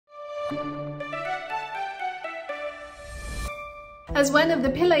As one of the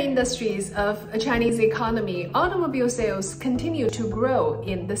pillar industries of a Chinese economy, automobile sales continue to grow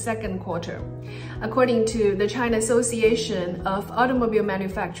in the second quarter. According to the China Association of Automobile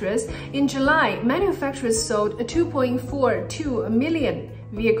Manufacturers, in July, manufacturers sold 2.42 million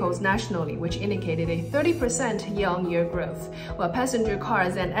vehicles nationally, which indicated a 30% year-on-year growth, while passenger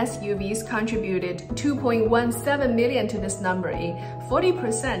cars and SUVs contributed 2.17 million to this number, a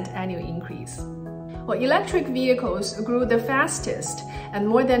 40% annual increase. Well, electric vehicles grew the fastest and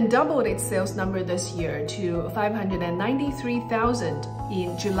more than doubled its sales number this year to 593,000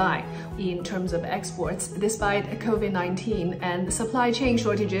 in July in terms of exports. Despite COVID-19 and supply chain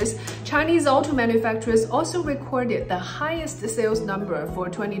shortages, Chinese auto manufacturers also recorded the highest sales number for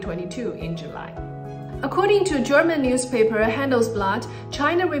 2022 in July. According to German newspaper Handelsblatt,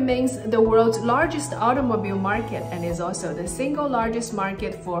 China remains the world's largest automobile market and is also the single largest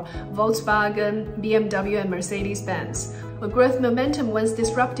market for Volkswagen, BMW, and Mercedes-Benz. The growth momentum, once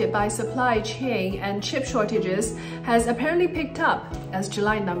disrupted by supply chain and chip shortages, has apparently picked up, as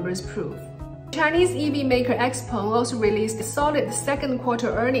July numbers prove. Chinese EV maker XPeng also released solid second quarter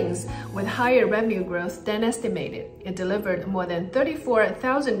earnings with higher revenue growth than estimated. It delivered more than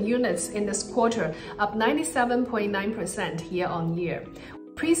 34,000 units in this quarter, up 97.9% year-on-year.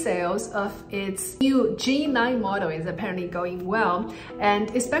 Pre-sales of its new G9 model is apparently going well and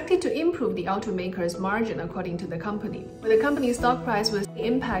expected to improve the automaker's margin, according to the company. The company's stock price was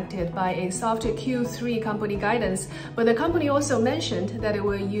impacted by a softer Q3 company guidance, but the company also mentioned that it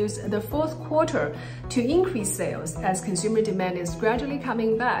will use the fourth quarter to increase sales as consumer demand is gradually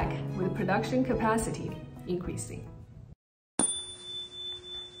coming back with production capacity increasing.